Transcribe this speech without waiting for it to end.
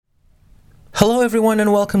Hello everyone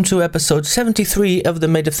and welcome to episode 73 of the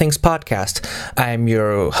Made of Things podcast. I am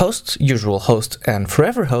your host, usual host and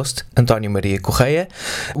forever host, Antonio Maria Correia.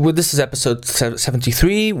 This is episode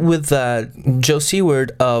 73 with Joe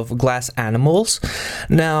Seward of Glass Animals.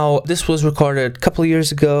 Now, this was recorded a couple of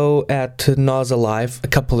years ago at Nós Alive, a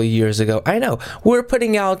couple of years ago. I know, we're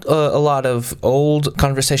putting out a lot of old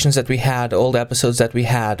conversations that we had, old episodes that we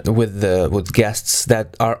had with guests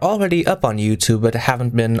that are already up on YouTube but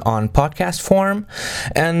haven't been on podcast form,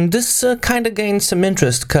 and this kind of gained some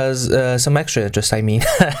interest some extra interest. I mean,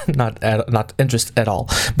 not interest at all,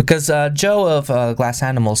 because Joe of Glass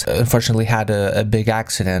Animals unfortunately had a big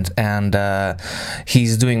accident, and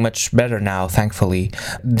he's doing much better now, thankfully.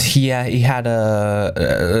 He had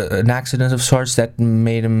an accident of sorts that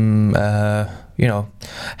made him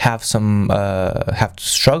have to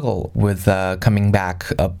struggle with coming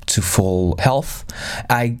back up to full health.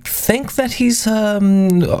 I think that he's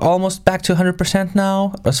almost back to 100%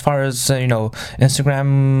 now, as far as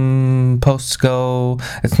Instagram posts go.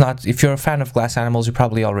 It's not, if you're a fan of Glass Animals, you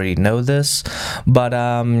probably already know this, but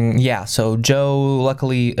so Joe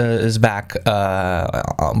luckily is back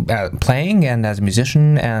playing, and as a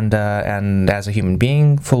musician and as a human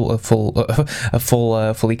being, fully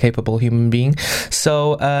capable human being.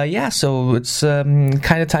 So it's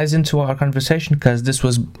kind of ties into our conversation, because this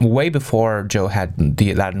was way before Joe had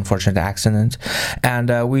that unfortunate accident,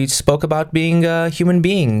 and we spoke about being human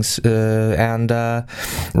beings and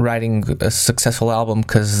writing a successful album,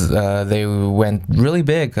 because they went really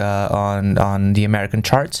big on the American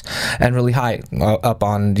charts, and really high up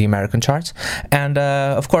on the American charts. And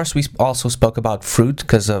of course we also spoke about fruit,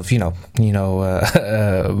 because of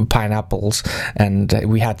pineapples, and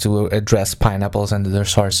we had to address pineapples and their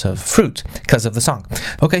source of fruit because of the song.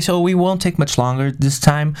 Okay, so we won't take much longer this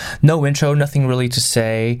time. No intro, nothing really to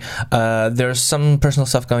say. There's some personal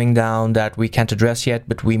stuff going down that we can't address yet,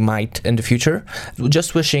 but we might in the future.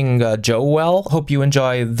 Just wishing Joe well. Hope you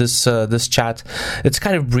enjoy this chat. It's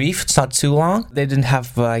kind of brief. It's not too long. They didn't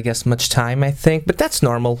have, much time, I think, but that's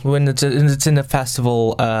normal when it's in a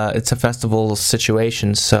festival. It's a festival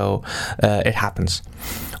situation, so it happens.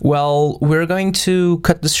 Well, we're going to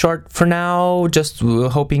cut this short for now, just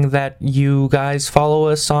hoping that you guys follow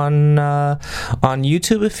us on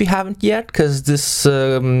YouTube if you haven't yet, because this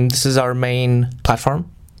is our main platform,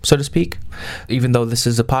 so to speak. Even though this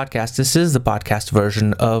is a podcast, this is the podcast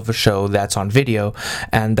version of a show that's on video,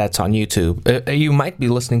 and that's on YouTube. You might be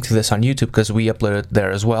listening to this on YouTube because we upload it there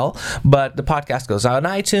as well, but the podcast goes on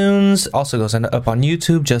iTunes, also goes up on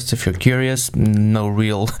YouTube, just if you're curious. No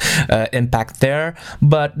real impact there,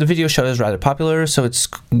 but the video show is rather popular, so it's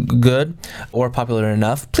good, or popular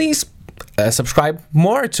enough. Please subscribe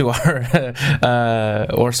more to our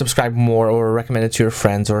or subscribe more, or recommend it to your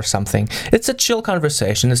friends or something. It's a chill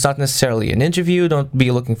conversation. It's not necessarily an interview. Don't be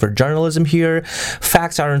looking for journalism here.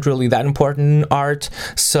 Facts aren't really that important in art,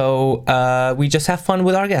 so we just have fun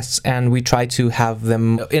with our guests, and we try to have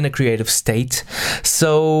them in a creative state,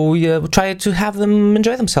 so we try to have them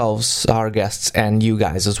enjoy themselves, our guests, and you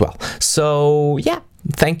guys as well. So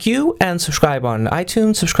thank you, and subscribe on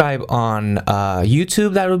iTunes, subscribe on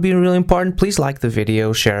YouTube. That would be really important. Please like the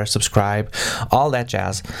video, share, subscribe, all that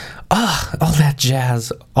jazz. All that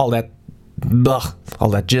jazz. All that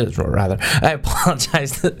jizz, rather. I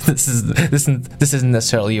apologize. This isn't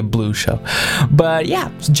necessarily a blues show, but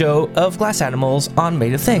it's Joe of Glass Animals on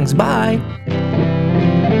Made of Things. Bye.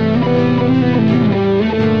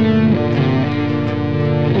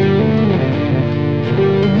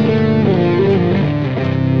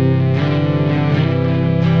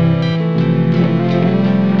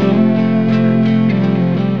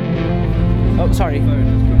 Sorry.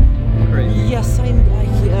 Yes,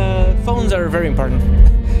 phones are very important.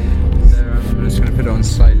 I'm just going to put it on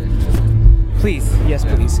silent. Please, yes,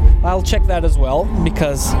 please. I'll check that as well,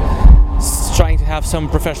 because trying to have some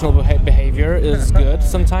professional behavior is good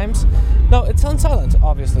sometimes. No, it's on silent,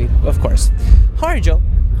 obviously, of course. How are you, Joe?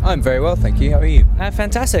 I'm very well, thank you. How are you?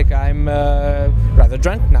 Fantastic. I'm rather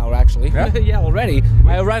drunk now, actually. Yeah, already.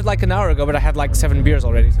 I arrived like an hour ago, but I had like 7 beers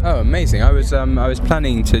already. So. Oh, amazing. I was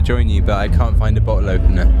planning to join you, but I can't find a bottle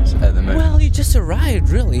opener at the moment. Well, you just arrived,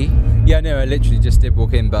 really. Yeah, no, I literally just did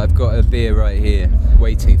walk in, but I've got a beer right here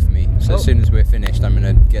waiting for me. So as soon as we're finished, I'm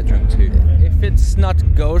going to get drunk too. If it's not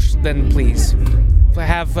gauche, then please.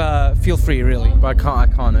 Feel free, really. But I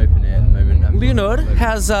can't open it at the moment. Leonor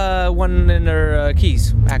has one in her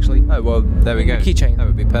keys, actually. Oh, well, there we go. Keychain. That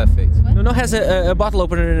would be perfect. What? Leonor has a bottle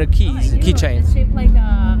opener in her keychain. It's shaped like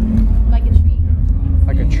a tree.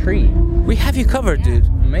 Like a tree? We have you covered, dude.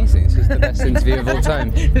 Amazing. This is the best interview of all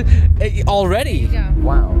time. Already?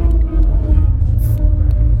 Wow.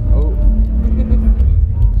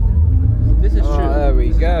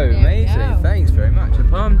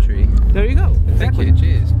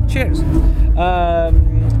 Cheers.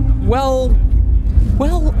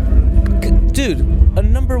 Dude,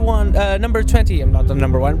 number 20. I'm not the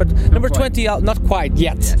number one, but number quite. 20. Not quite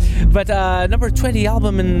yet, Yes. but number 20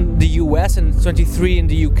 album in the US and 23 in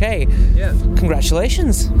the UK. Yeah.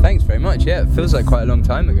 Congratulations. Thanks very much. Yeah, it feels like quite a long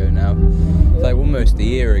time ago now. It's like almost a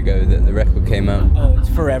year ago that the record came out. Oh, it's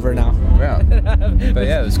forever now. Wow. But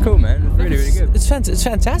yeah, it was cool, man. Really, really good. It's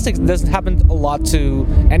fantastic. It doesn't happen a lot to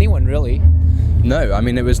anyone, really. No, I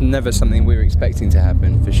mean, it was never something we were expecting to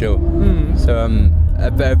happen, for sure. So, a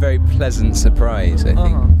very pleasant surprise, I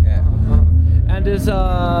think. Yeah. And is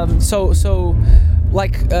do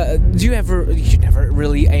you never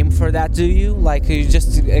really aim for that, do you? Like, you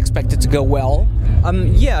just expect it to go well?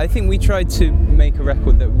 Yeah, I think we tried to make a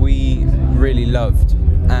record that we really loved,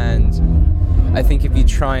 and I think if you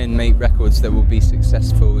try and make records that will be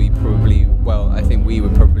successful, I think we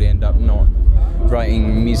would probably end up not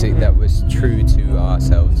writing music that was true to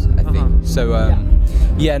ourselves, I think. So,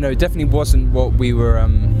 no, it definitely wasn't what we were,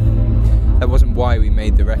 that wasn't why we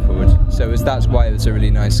made the record. So that's why it was a really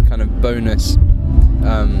nice kind of bonus.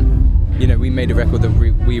 We made a record that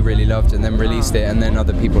we really loved and then released it, and then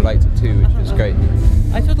other people liked it too, which was great.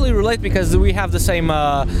 I totally relate because we have the same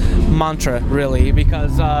mantra, really,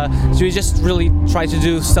 because we just really try to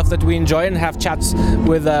do stuff that we enjoy and have chats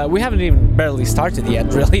with, we haven't even barely started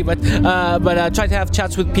yet, really, but try to have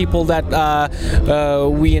chats with people that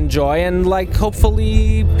we enjoy, and like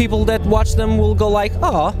hopefully people that watch them will go like,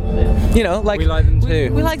 oh, like We like them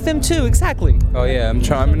too. We like them too, exactly. Oh yeah, I'm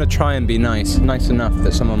gonna try and be nice enough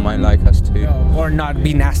that someone might like us too. Or not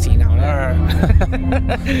be nasty now.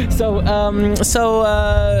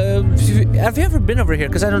 Have you ever been over here?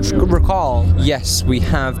 Because I don't recall. Yes, we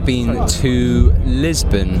have been to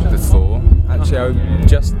Lisbon before. Actually,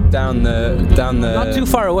 just down the. Not too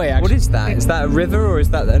far away, actually. What is that? Is that a river or is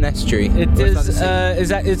that an estuary? It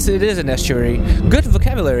is an estuary. Good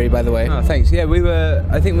vocabulary, by the way. Oh, thanks. Yeah,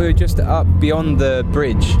 I think we were just up beyond the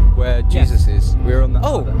bridge where Jesus is. We were on the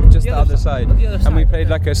the other side. And we played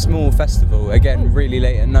like a small festival, again, really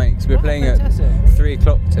late at night, because we were playing fantastic. at 3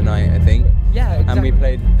 o'clock tonight, I think. Yeah, exactly. And we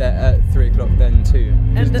played that at 3 o'clock then too.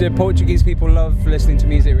 And Do Portuguese people love listening to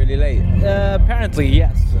music really late? Apparently,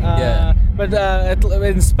 yes. Yeah. But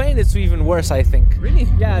in Spain, it's even worse, I think. Really?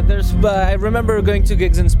 Yeah, I remember going to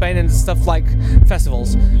gigs in Spain and stuff like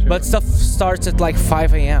festivals, but stuff starts at like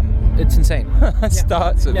 5 a.m. It's insane.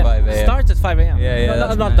 Starts at 5 a.m. Starts at 5 a.m. Yeah, No,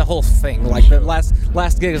 that's not mad. the whole thing. Like the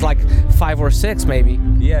last gig is like 5 or 6 maybe.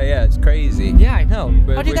 Yeah, it's crazy. Yeah, I know.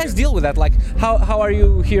 But How do you we guys deal with that? Like, how are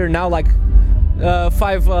you here now? Like,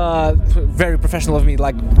 5 very professional of me,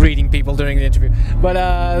 like greeting people during the interview. But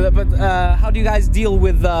how do you guys deal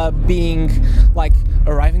with being like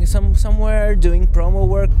arriving somewhere, doing promo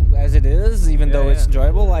work as it is, even though it's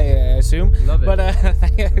enjoyable, I assume. Love it. But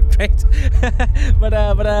great. but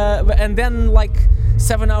and then like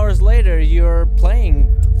 7 hours later, you're playing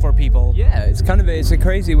for people. Yeah, it's a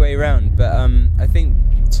crazy way around, but I think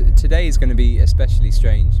today is going to be especially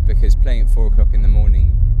strange because playing at 4 o'clock in the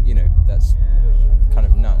morning, that's kind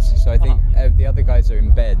of nuts. So I think the other guys are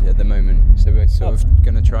in bed at the moment, so we're sort of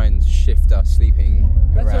going to try and shift our sleeping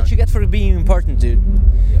That's around. what you get for being important, dude.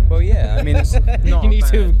 Well, yeah, I mean, it's not You need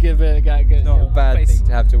bad. to give a guy good. Not a bad thing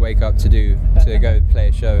to have to wake up to do, to go play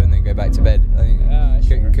a show and then go back to bed. I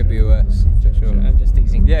think could be worse, for sure. I'm just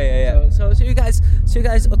teasing. Yeah. So you guys,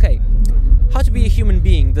 okay. How to be a human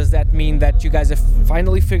being? Does that mean that you guys have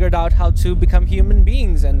finally figured out how to become human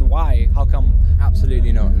beings, and why? How come?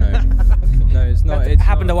 Absolutely not. No, no, it's not. That It's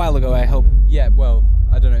happened not. a while ago, I hope. Yeah, well,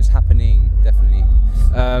 I don't know. It's happening definitely.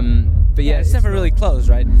 But yeah, it's never not- really closed,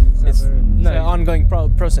 right? It's an ongoing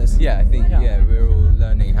process. Yeah, I think we're all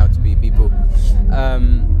learning how to be people.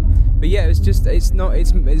 But yeah,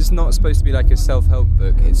 it's not supposed to be like a self-help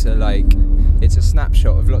book. It's a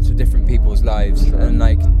snapshot of lots of different people's lives and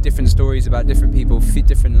like different stories about different people,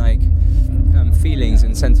 different feelings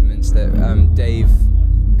and sentiments that Dave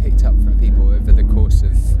picked up from people over the course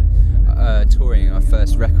of touring our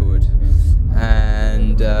first record.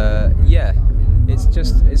 And it's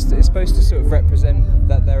supposed to sort of represent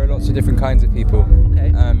that there are lots of different kinds of people,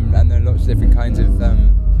 and there are lots of different kinds of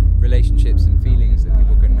relationships and feelings that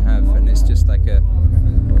people can have, and it's just like a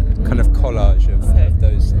kind of collage of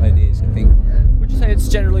those ideas, I think. Would you say it's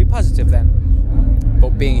generally positive then?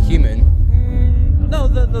 But being a human, No,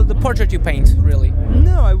 the portrait you paint, really.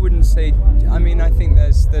 no, I wouldn't say. I mean, I think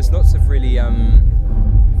there's lots of really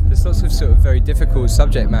there's lots of sort of very difficult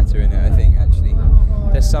subject matter in it. I think actually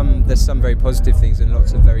there's some very positive things and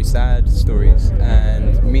lots of very sad stories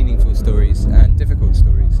and meaningful stories and difficult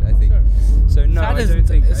stories, I think. So no, Sad I is- don't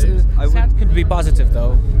think is- I sad wouldn't. could be positive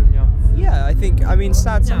though. Yeah. Yeah, I think, I mean,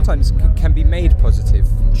 sad sometimes can be made positive.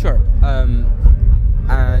 Sure.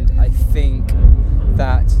 And I think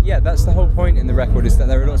that, that's the whole point in the record, is that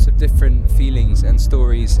there are lots of different feelings and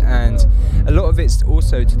stories, and a lot of it's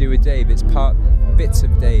also to do with Dave. It's bits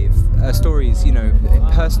of Dave, stories,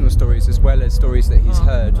 personal stories as well as stories that he's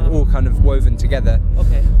heard, all kind of woven together.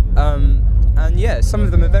 Okay. And some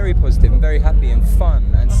of them are very positive and very happy and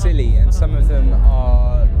fun and silly, and some of them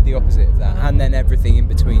are the opposite of that, and then everything in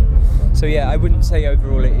between. So I wouldn't say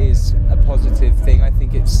overall it is a positive thing. I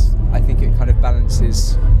think it kind of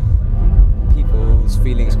balances people's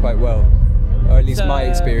feelings quite well, or at least my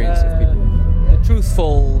experience of people. A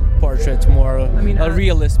truthful portrait, more a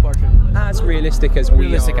realist portrait. As realistic as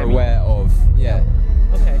we are aware of. Yeah.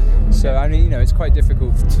 Okay. So it's quite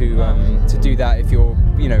difficult to do that if you're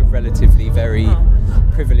relatively very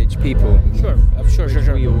privileged people. Sure.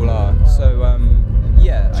 Sure. We all are. So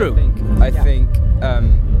True. I think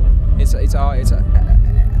it's a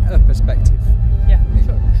perspective. Yeah.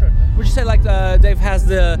 Sure. Would you say like Dave has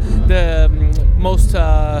the most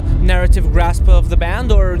narrative grasp of the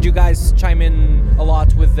band, or do you guys chime in a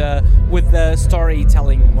lot with the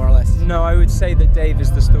storytelling, more or less? No, I would say that Dave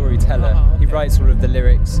is the storyteller. Okay. He writes all of the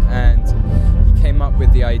lyrics, and he came up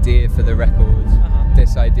with the idea for the record.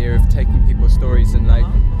 This idea of taking people's stories and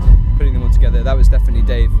putting them all together. That was definitely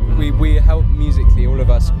Dave. We help musically, all of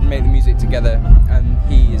us make the music together, and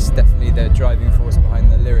he is definitely the driving force behind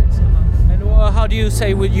the lyrics. And how do you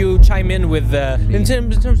say, would you chime in with in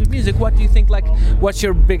terms of music? What do you think? Like, what's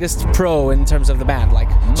your biggest pro in terms of the band? Like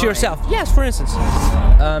to yourself? Yes, for instance.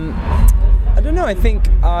 I don't know. I think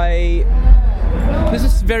This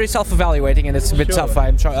is very self-evaluating, and it's a bit tough.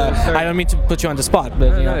 I don't mean to put you on the spot,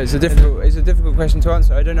 but no, it's a difficult question to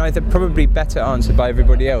answer. I don't know. I think probably better answered by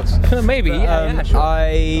everybody else. Maybe. But, sure.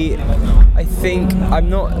 I think I'm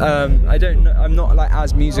not. I don't know. I'm not like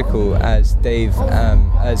as musical as Dave,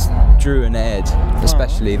 as Drew and Ed,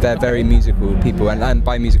 especially. They're very musical people, and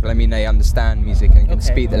by musical I mean they understand music and can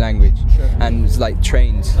speak the language, and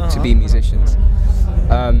trained to be musicians.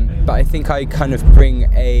 But I think I kind of bring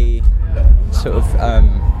a sort of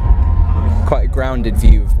quite a grounded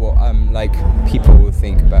view of what people will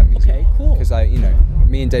think about music. Okay, cool. Because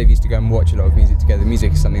me and Dave used to go and watch a lot of music together.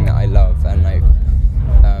 Music is something that I love, and I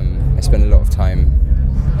spent a lot of time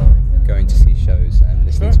going to see shows and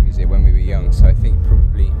listening to music when we were young. So I think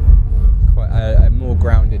probably quite a more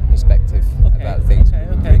grounded perspective about things.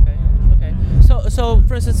 Okay. So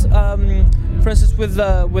for instance, with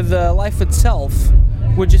the life itself,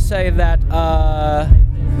 would you say that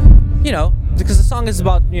because the song is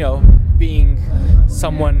about being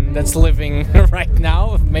someone that's living right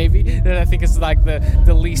now, maybe, that I think is like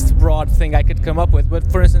the least broad thing I could come up with.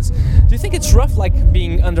 But for instance, do you think it's rough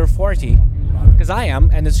being under 40? Because I am,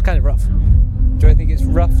 and it's kind of rough. Do I think it's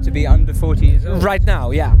rough to be under 40 years old? Right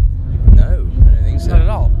now, yeah. No, I don't think so. Not at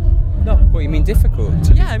all. No. What, you mean difficult?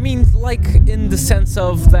 Yeah, I mean, in the sense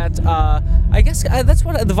of that, I guess that's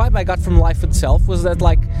what the vibe I got from life itself was that,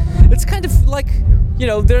 it's kind of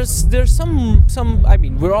there's some. I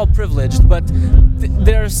mean, we're all privileged, but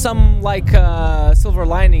there's some silver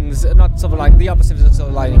linings, not silver lining, the opposite of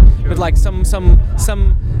silver lining, but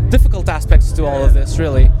some difficult aspects to all of this.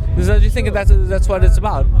 Really, do you think that's what it's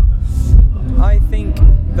about? I think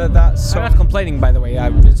that song... I'm not complaining, by the way.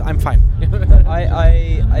 I'm fine.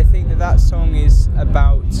 I think that song is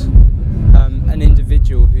about an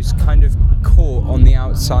individual who's kind of caught on the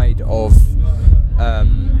outside of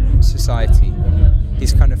society.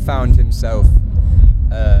 He's kind of found himself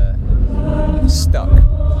stuck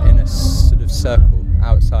in a sort of circle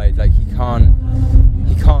outside. He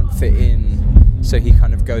can't fit in, so he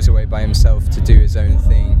kind of goes away by himself to do his own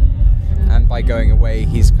thing. And by going away,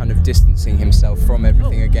 he's kind of distancing himself from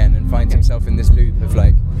everything again, and finds himself in this loop of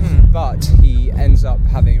but he ends up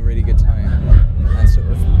having a really good time and sort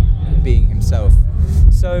of being himself.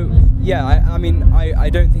 So I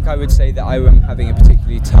don't think I would say that I am having a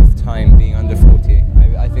particularly tough time being under 40.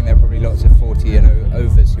 I think there are probably lots of 40 and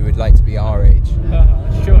overs who would like to be our age.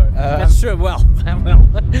 Sure, that's true. Well,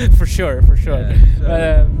 for sure.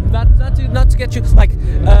 Yeah, not to get you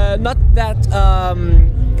not that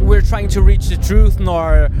we're trying to reach the truth,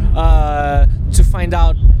 nor to find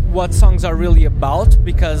out what songs are really about,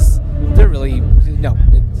 because they're really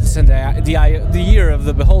it's in the ear of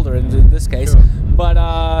the beholder in this case. Sure. But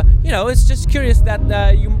it's just curious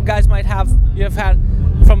that you guys you have had,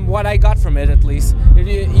 from what I got from it at least,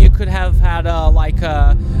 you could have had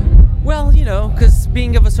because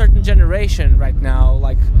being of a certain generation right now,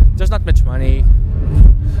 there's not much money.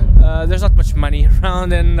 There's not much money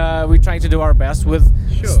around, and we're trying to do our best with,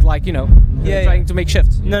 trying to make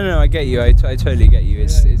shifts. No, I get you. I totally get you.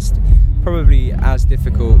 It's probably as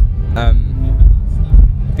difficult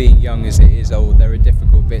being young as it is old. There are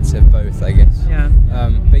difficult bits of both, I guess. Yeah.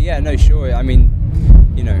 But yeah, no, sure. I mean,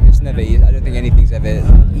 you know, it's never easy. I don't think anything's ever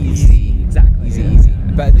easy. Exactly. Easy.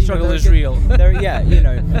 But The struggle is real. Yeah, you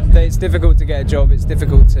know, it's difficult to get a job. It's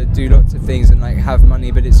difficult to do lots of things and like have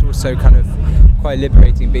money. But it's also kind of quite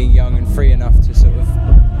liberating being young and free enough to sort of,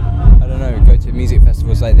 I don't know, go to music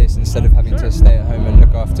festivals like this instead of having to stay at home and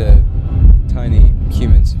look after tiny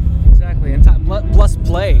humans. Exactly, and plus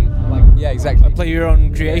play. Like, Yeah, exactly. play your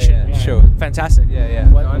own creation. Yeah, sure. Fantastic. Yeah.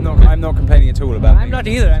 What- No, I'm not complaining at all about. I'm not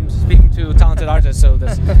either. I'm speaking to talented artists, so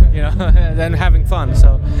that's and having fun.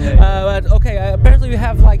 So, but okay. Apparently, we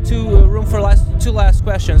have like room for two last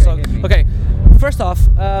questions. So, hit me. okay. First off,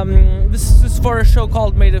 this is for a show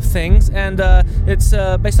called Made of Things, and it's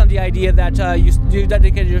based on the idea that you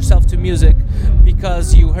dedicated yourself to music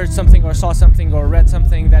because you heard something or saw something or read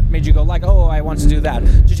something that made you go like, oh, I want to do that.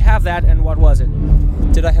 Did you have that, and what was it?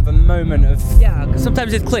 Did I have a moment of? Yeah, because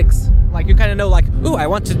sometimes it clicks. Like you kind of know, like, ooh, I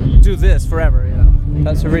want to do this forever. You know.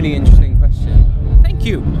 That's a really interesting question. Thank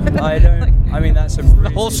you. I don't. I mean, that's a The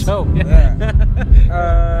whole show. Yeah.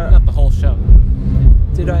 Not the whole show.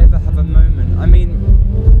 Did I ever have a moment? I mean,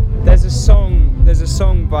 there's a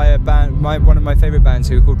song by a band, one of my favorite bands,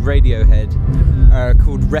 who are called Radiohead,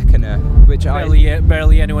 called Reckoner, which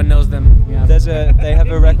Barely anyone knows them. Yeah. they have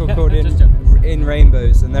a record called Just joking. In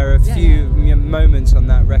Rainbows, and there are a few moments on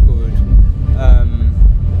that record,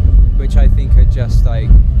 which I think are just like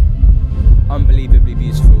unbelievably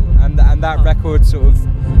beautiful, and that record sort of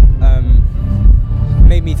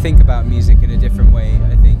made me think about music in a different way.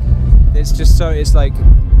 I think it's just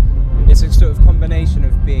it's a sort of combination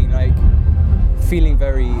of being like feeling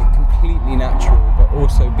very completely natural, but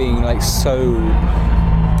also being like so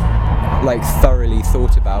like thoroughly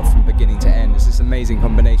thought about from beginning to end. It's this amazing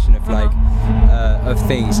combination of like of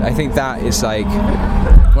things. I think that is like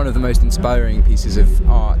one of the most inspiring pieces of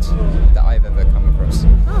art that I've ever come across.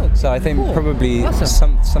 Oh, So I think cool. probably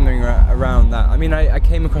Awesome. something around that. I mean, I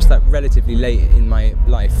came across that relatively late in my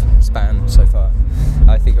life span so far.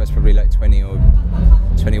 I think I was probably like 20 or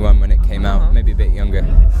 21 when it came out, maybe a bit younger.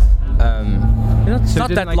 It's So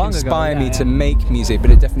not it that didn't long inspire ago. me to make music, but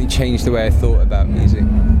it definitely changed the way I thought about music.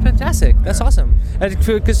 Fantastic. That's awesome.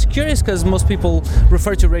 Because curious, because most people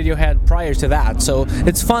refer to Radiohead prior to that. So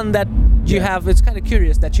it's fun that you have. It's kind of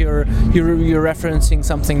curious that you're referencing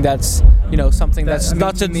something that's something that's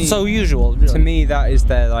not to me- so usual. To me, that is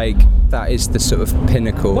the sort of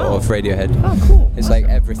pinnacle Wow. of Radiohead. Oh, cool. It's like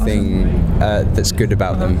everything that's good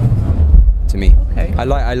about them. To me, Okay.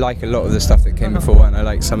 I like a lot of the stuff that came before, and I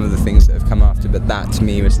like some of the things that have come after. But that to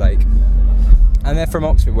me was like, and they're from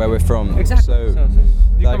Oxford, where we're from. Exactly. So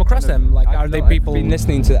you like, come across kind of- them? Like, I've are they not- people? I've been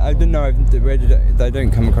listening to. I don't know. I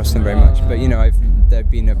don't come across them very much, but they've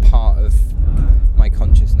been a part of my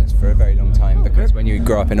consciousness for a very long time, because when you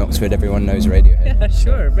grow up in Oxford, everyone knows Radiohead. Yeah,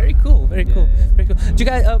 sure. Very cool. Very cool. yeah. Very cool. Do you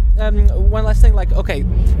guys? One last thing. Like, okay,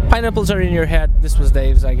 pineapples are in your head. This was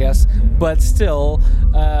Dave's, I guess, but still,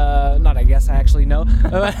 not. I guess I actually know.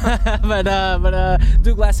 but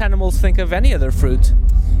do glass animals think of any other fruit?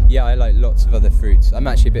 Yeah, I like lots of other fruits. I'm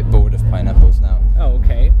actually a bit bored of pineapples now. Oh,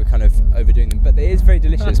 okay. We're kind of overdoing them, but it is very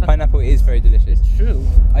delicious. Pineapple is very delicious. True.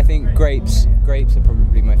 I think grapes are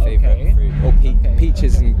probably my favorite Okay. fruit, or Okay.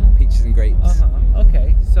 peaches and grapes.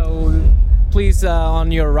 Okay. So, please,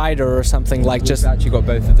 on your rider or something, like, just We've actually got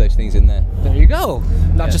both of those things in there. there you go.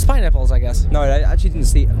 Not Yeah. just pineapples, I guess. No, I actually didn't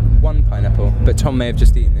see one pineapple, but Tom may have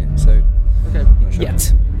just eaten it, so Okay. I'm not sure.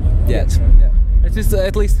 Yet. Yeah. It's just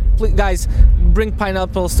at least, guys, bring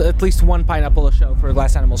pineapples to at least one pineapple a show for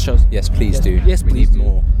Glass Animals shows. Yes, please Yes. do. Yes, we please need do.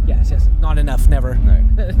 more. Yes. Not enough, never.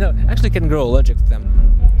 No. No, actually can grow allergic to them.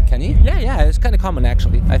 Can you? Yeah, it's kind of common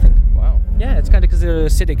actually, I think. Wow. Yeah, it's kind of because they're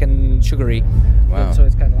acidic and sugary. Wow. So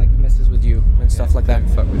it's kind of like messes with you and stuff like that.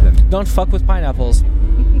 Don't fuck with them. Don't fuck with pineapples.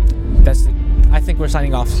 That's it. I think we're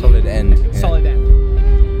signing off. Solid end. Yeah. Solid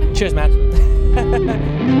end. Cheers, Matt.